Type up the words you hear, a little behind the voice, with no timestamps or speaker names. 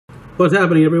What's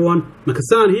happening, everyone?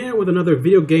 Mecha-san here with another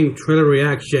video game trailer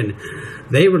reaction.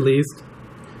 They released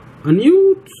a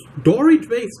new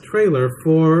story-based trailer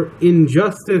for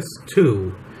Injustice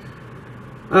 2.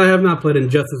 I have not played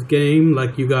Injustice game,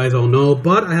 like you guys all know,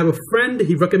 but I have a friend,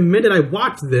 he recommended I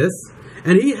watch this,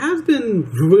 and he has been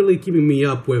really keeping me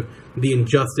up with the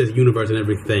Injustice universe and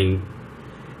everything.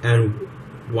 And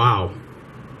wow.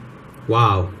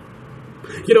 Wow.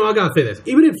 You know, I gotta say this.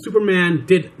 Even if Superman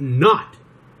did not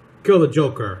kill the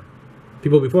Joker,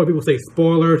 before people say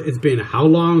spoilers, it's been how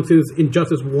long since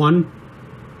Injustice 1?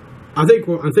 I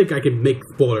think I can make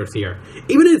spoilers here.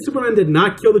 Even if Superman did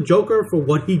not kill the Joker for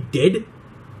what he did,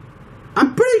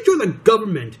 I'm pretty sure the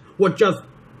government would just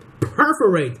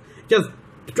perforate, just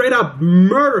straight up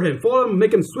murder him, follow him,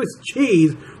 make him Swiss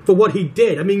cheese for what he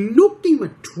did. I mean, nuking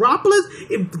Metropolis.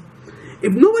 If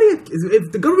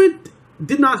the government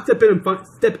did not step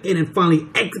in and finally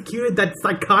executed that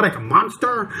psychotic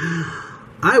monster,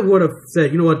 I would have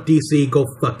said, you know what, DC, go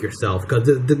fuck yourself. Because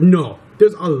no,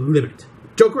 there's a limit.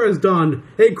 Joker has done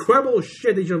incredible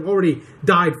shit that he should have already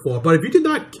died for. But if you did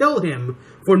not kill him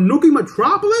for nuking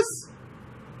Metropolis,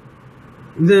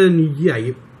 then yeah,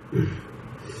 you.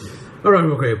 All right,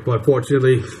 okay, but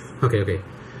fortunately, okay,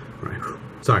 all right.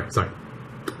 Sorry.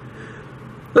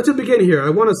 Let's just begin here. I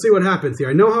want to see what happens here.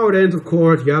 I know how it ends, of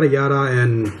course, yada yada,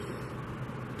 and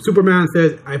Superman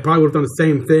says, I probably would have done the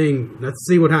same thing. Let's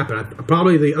see what happened.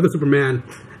 Probably the other Superman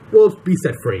will be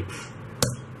set free.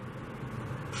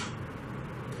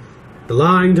 The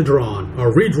line to drawn,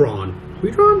 or redrawn.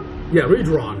 Redrawn? Yeah,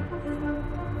 redrawn.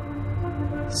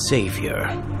 Savior.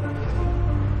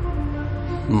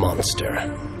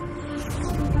 Monster.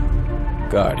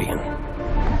 Guardian.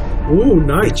 Ooh,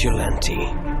 nice.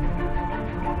 Vigilante.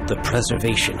 The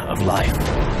preservation of life.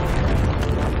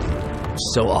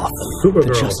 So often, Supergirl.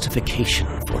 The justification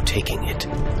for taking it.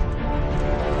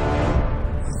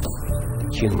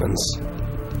 Humans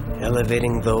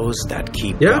elevating those that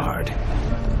keep guard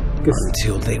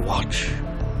until they watch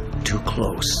too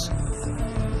close,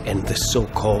 and the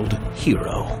so-called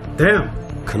hero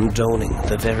condoning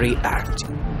the very act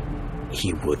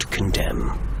he would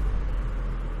condemn.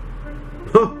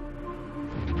 Huh.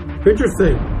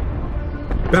 Interesting.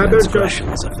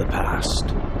 Transgressions of the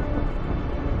past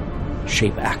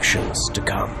shape actions to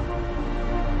come.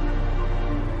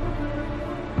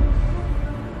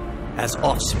 As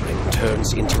offspring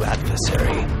turns into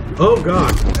adversary. Oh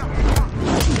God.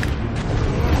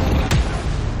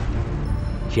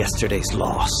 Yesterday's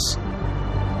loss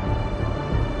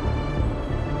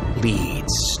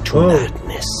leads to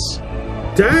madness.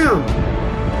 Damn!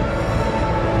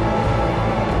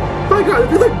 My God, it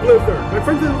feels like Blizzard. My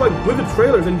friends did like Blizzard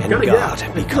trailers and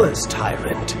God becomes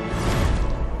tyrant.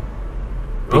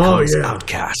 Becomes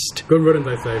outcast. Good riddance,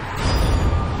 I say.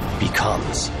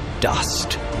 Becomes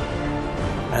dust.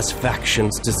 As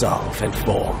factions dissolve and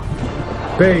form.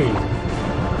 Bane.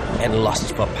 And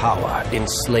lust for power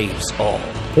enslaves all.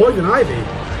 Poison Ivy.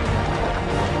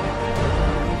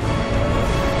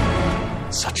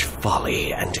 Such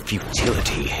folly and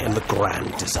futility in the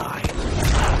grand design.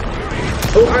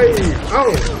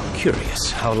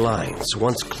 Curious how lines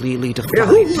once clearly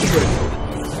defined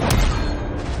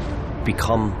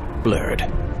become blurred.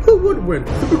 Who would win,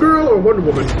 Supergirl or Wonder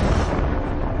Woman?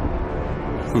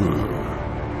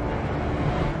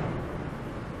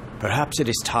 Perhaps it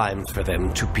is time for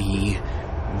them to be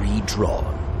redrawn.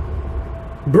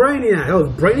 Braniac. Oh,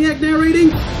 Braniac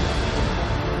narrating?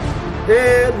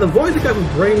 And the voice that got from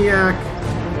Braniac,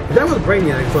 if that was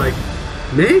Braniac, it's like,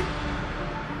 me?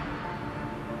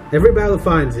 Every battle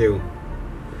finds you.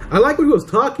 I like what he was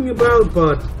talking about,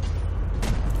 but...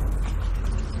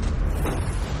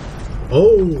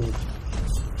 Oh.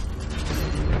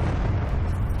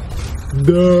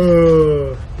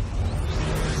 Duh.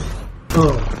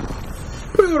 Oh.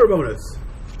 Pre-order bonus.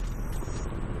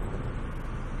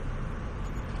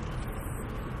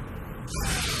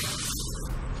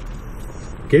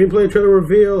 Gameplay trailer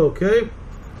reveal, okay.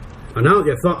 I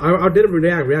did a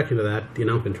reaction to that, the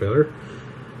announcement trailer.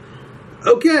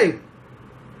 Okay.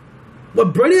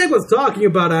 What Braniac was talking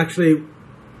about actually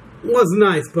was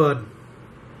nice, but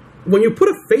when you put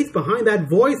a face behind that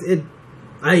voice,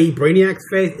 i.e. Braniac's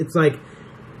face, it's like,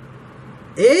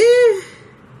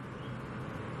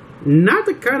 not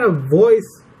the kind of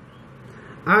voice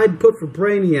I'd put for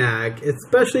Braniac,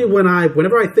 especially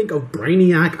whenever I think of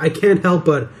Braniac, I can't help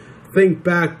but think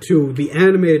back to the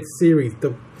animated series,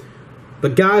 the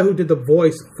guy who did the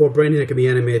voice for Braniac in the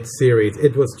animated series.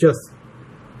 It was just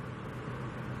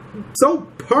so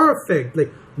perfect,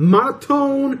 like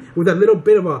monotone with a little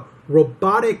bit of a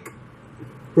robotic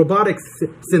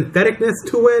syntheticness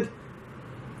to it.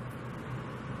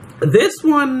 This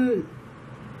one,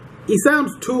 he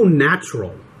sounds too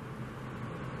natural.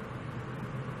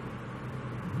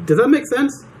 Does that make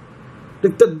sense?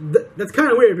 That's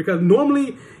kind of weird, because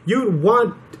normally you'd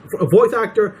want a voice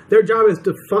actor, their job is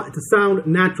to sound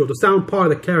natural, to sound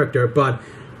part of the character, but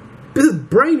this is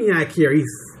Braniac here. He's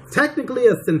technically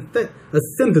a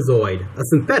synthezoid, a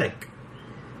synthetic.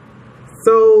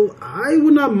 So I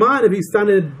would not mind if he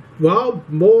sounded, well,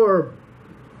 more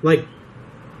like,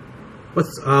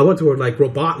 what's the word, like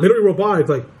literally robotic,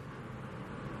 like,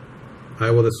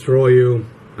 I will destroy you.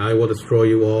 I will destroy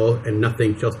you all, and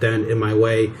nothing shall stand in my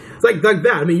way. It's like that.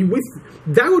 I mean,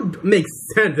 that would make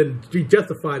sense and be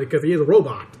justified, because he is a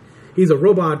robot. He's a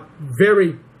robot,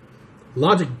 very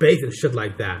logic-based and shit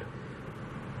like that.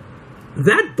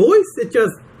 That voice, it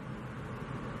just,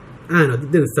 I don't know,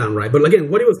 it didn't sound right. But again,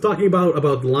 what he was talking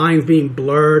about lines being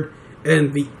blurred,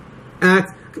 and the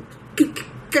act,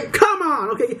 come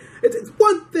on, okay? It's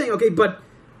one thing, okay, but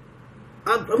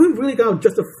are we really going to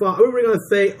justify, are we really going to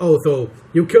say, oh, so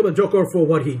you killed the Joker for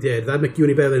what he did? Does that make you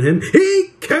any better than him? He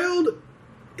killed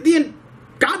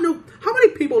God knows, how many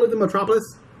people live in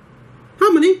Metropolis?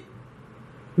 How many?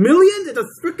 Millions? It's a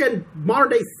freaking modern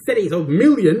day city, so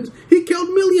millions. He killed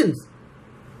millions.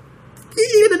 He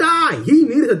needed to die. He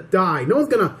needed to die. No one's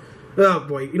gonna, oh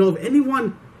boy, you know, if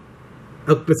anyone,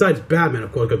 besides Batman,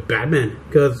 of course,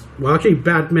 because, well, actually,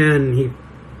 Batman, he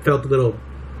felt a little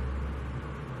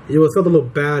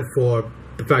bad for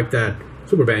the fact that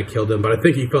Superman killed him, but I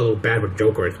think he felt a little bad for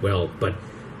Joker as well. But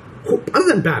other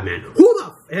than Batman,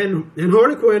 and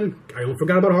Harley Quinn, I don't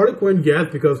forgot about Harley Quinn, yes,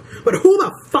 but who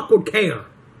the fuck would care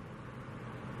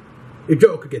if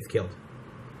Joker gets killed?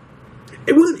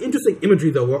 It was an interesting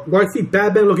imagery, though, where I see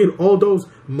Batman looking at all those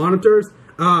monitors.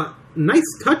 Nice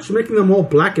touch, making them all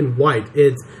black and white.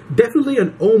 It's definitely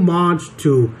an homage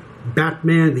to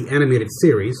Batman, the animated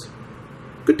series.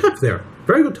 Good touch there.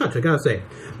 Very good touch, I gotta say.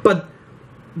 But,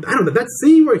 I don't know, that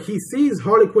scene where he sees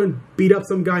Harley Quinn beat up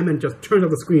some guy and then just turns off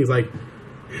the screen, he's like,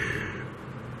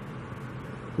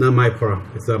 not my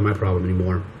problem. It's not my problem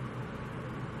anymore.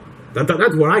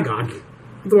 That's what I got.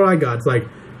 That's what I got. It's like,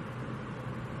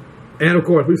 and of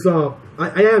course, we saw,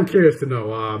 I am curious to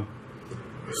know,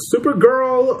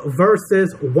 Supergirl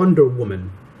versus Wonder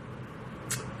Woman.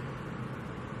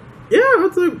 Yeah,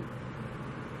 that's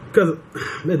because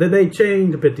they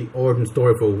changed a bit the origin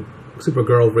story for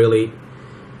Supergirl, really.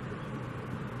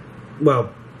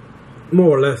 Well,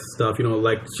 more or less stuff, you know,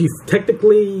 like, she's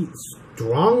technically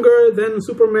stronger than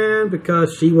Superman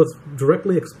because she was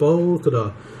directly exposed to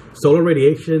the solar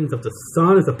radiations of the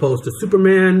sun, as opposed to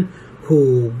Superman,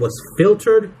 who was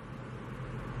filtered.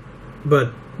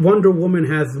 But Wonder Woman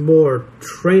has more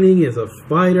training as a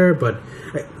fighter, but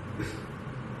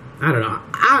I don't know.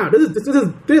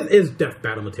 This is death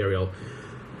battle material.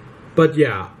 But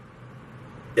yeah,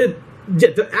 actually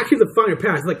the final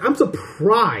pass, like, I'm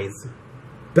surprised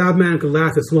Batman could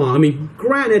last this long. I mean,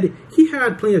 granted, he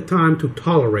had plenty of time to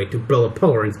build a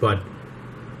tolerance, but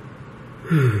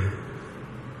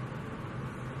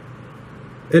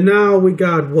and now we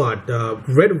got what?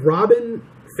 Red Robin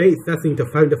facing to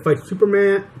fight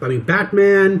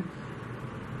Batman.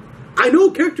 I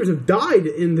know characters have died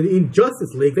in the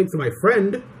Injustice League thanks to my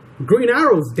friend. Green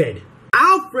Arrow's dead.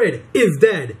 Alfred is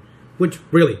dead. Which,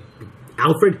 really?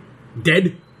 Alfred?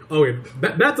 Dead? Oh, yeah,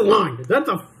 that's a line. That's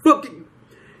a fucking...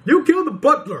 You killed the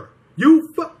butler.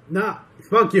 Nah,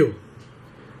 fuck you.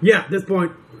 Yeah, at this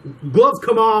point, gloves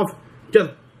come off.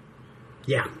 Just...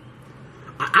 Yeah.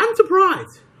 I'm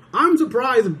surprised. I'm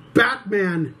surprised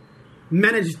Batman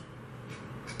managed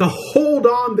to hold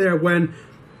on there when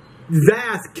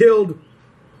Zsasz killed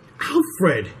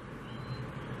Alfred.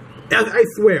 I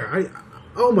swear,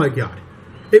 oh my god.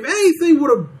 If anything would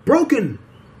have broken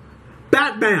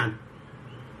Batman,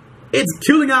 it's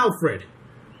killing Alfred.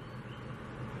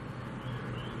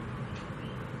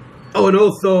 Oh, and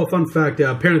also, fun fact,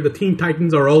 apparently the Teen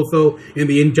Titans are also in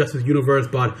the Injustice universe,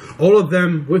 but all of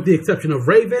them, with the exception of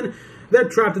Raven, they're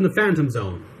trapped in the Phantom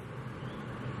Zone.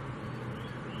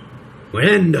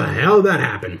 When the hell that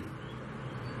happened?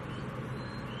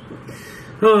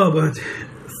 Oh, but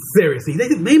seriously,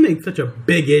 they make such a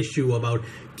big issue about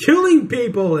killing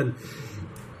people, and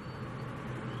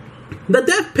the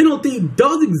death penalty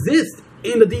does exist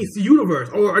in the DC universe,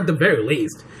 or at the very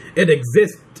least, it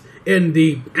exists in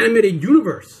the animated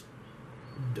universe.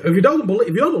 If you don't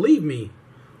believe me,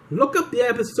 look up the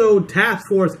episode Task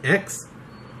Force X.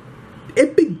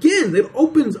 It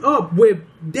opens up with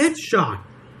Deadshot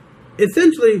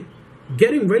essentially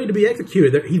getting ready to be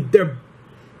executed. They're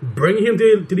bringing him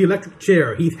to the electric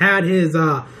chair. He's had his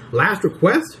last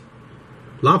request,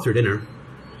 lobster dinner.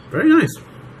 Very nice.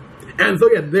 And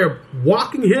so, yeah, they're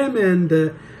walking him, and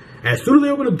as soon as they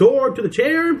open the door to the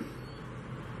chair,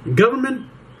 government,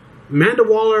 Amanda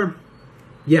Waller,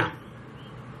 yeah.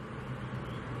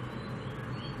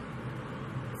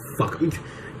 Fuck.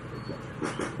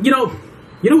 You know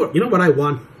what I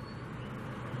want?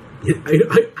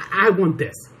 I want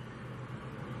this.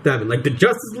 That, like, the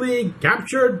Justice League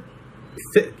captured,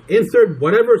 insert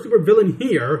whatever supervillain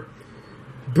here,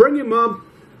 bring him up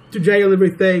to jail and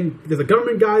everything. There's a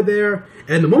government guy there,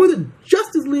 and the moment the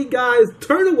Justice League guys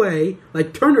turn away,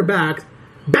 like turn their backs,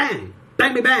 bang,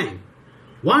 bang, bang, bang.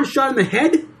 One shot in the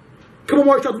head, couple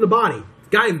more shots in the body.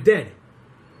 Guy's dead.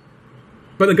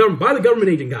 By the government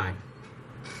agent guy.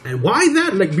 And why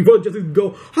that? Like, before the Justice League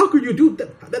go, how could you do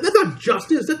that? That's not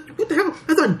justice. What the hell?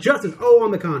 That's not justice. Oh,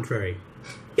 on the contrary.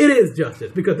 It is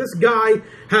justice, because this guy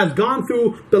has gone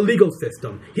through the legal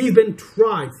system. He's been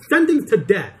tried, sentenced to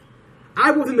death.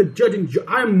 I wasn't the judge and jury.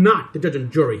 I am not the judge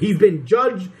and jury. He's been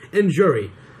judge and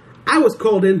jury. I was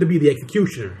called in to be the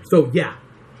executioner. So, yeah.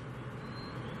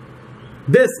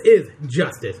 This is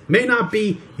justice. May not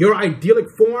be your idyllic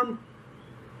form,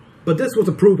 but this was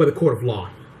approved by the court of law.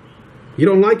 You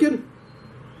don't like it?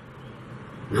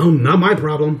 No, not my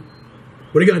problem.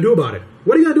 What are you going to do about it?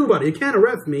 What are you going to do about it? You can't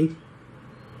arrest me.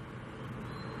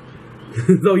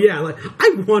 So yeah, like, I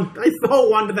so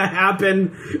wanted that to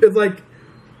happen. It's like,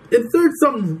 insert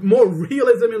some more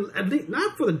realism in, at least,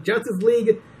 not for the Justice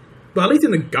League, but at least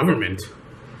in the government.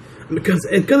 Because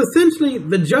essentially,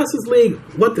 the Justice League,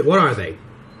 what are they?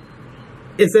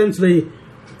 Essentially,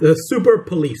 the super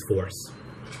police force.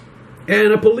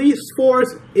 And a police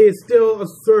force is still a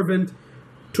servant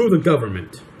to the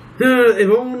government. If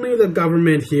only the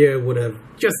government here would have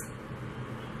just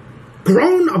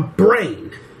grown a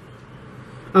brain.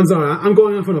 I'm sorry, I'm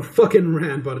going off on a fucking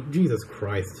rant, but Jesus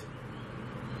Christ.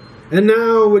 And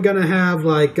now we're gonna have,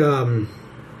 like,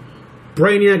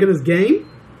 Braniac in this game.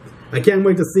 I can't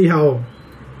wait to see how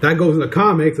that goes in the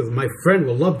comics, as my friend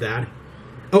will love that.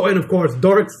 Oh, and of course,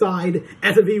 Darkseid,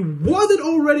 as if he wasn't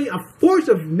already a force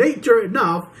of nature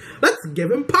enough, let's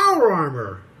give him power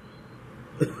armor.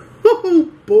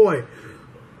 Oh, boy.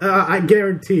 I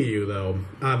guarantee you, though,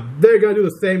 they're gonna do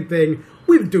the same thing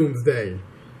with Doomsday.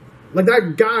 Like,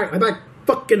 that guy, that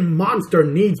fucking monster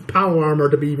needs power armor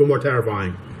to be even more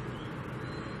terrifying.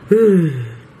 I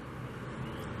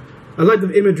like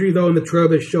the imagery, though, in the trailer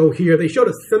they show here. They showed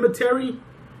a cemetery,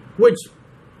 which,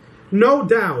 no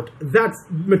doubt, that's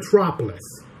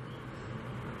Metropolis.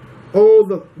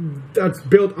 That's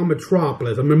built on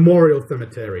Metropolis, a memorial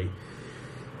cemetery.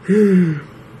 It's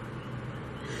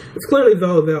clearly,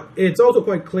 though, that it's also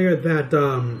quite clear that,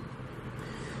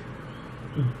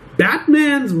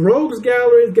 Batman's Rogues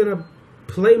Gallery is gonna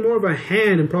play more of a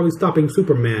hand in probably stopping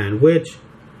Superman, which,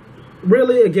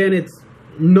 really, again, it's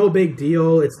no big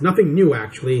deal. It's nothing new,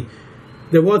 actually.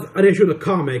 There was an issue in the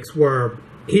comics where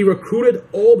he recruited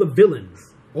all his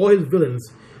villains,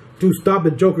 to stop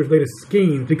the Joker's latest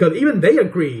schemes, because even they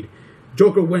agreed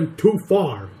Joker went too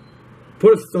far.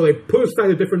 So they put aside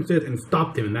the differences and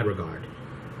stopped him in that regard.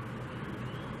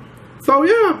 So,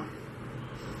 yeah.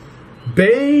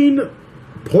 Bane,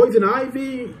 Poison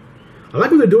Ivy. I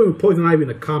like what they're doing with Poison Ivy in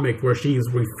the comic, where she's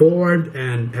reformed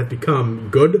and has become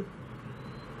good.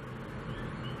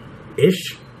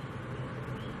 Ish.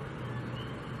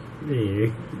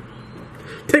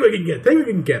 Take what you can get. Take what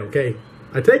you can get, okay?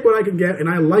 I take what I can get, and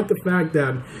I like the fact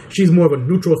that she's more of a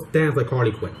neutral stance like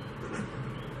Harley Quinn.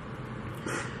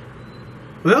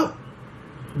 Well,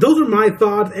 those are my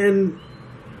thoughts, and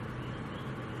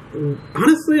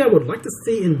honestly, I would like to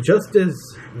see Injustice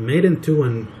made into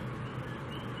an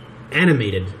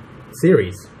animated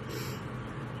series.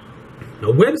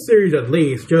 A web series, at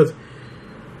least, just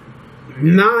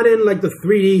not in like the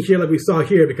 3D shit like we saw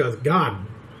here, because god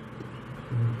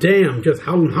damn, just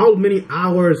how many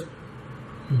hours,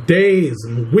 days,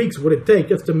 and weeks would it take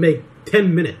just to make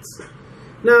 10 minutes?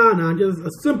 Nah, just a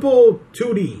simple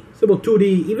 2D,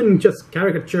 even just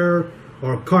caricature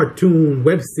or cartoon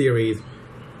web series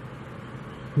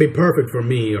be perfect for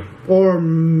me. Or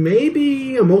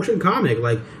maybe a motion comic,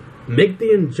 like make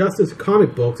the Injustice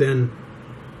comic books and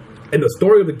the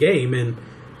story of the game and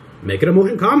make it a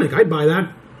motion comic. I'd buy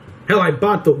that. Hell, I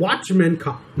bought the Watchmen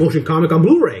motion comic on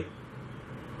Blu-ray.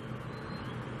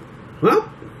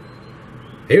 Well,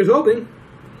 here's hoping.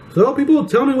 So, people,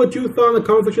 tell me what you thought in the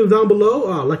comment section down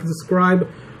below. Like and subscribe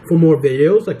for more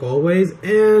videos, like always.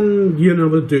 And you know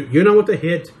what to do. You know what to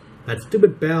hit. That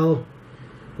stupid bell.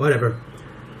 Whatever.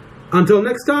 Until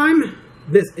next time,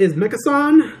 this is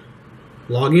Mecha-san,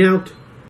 logging out.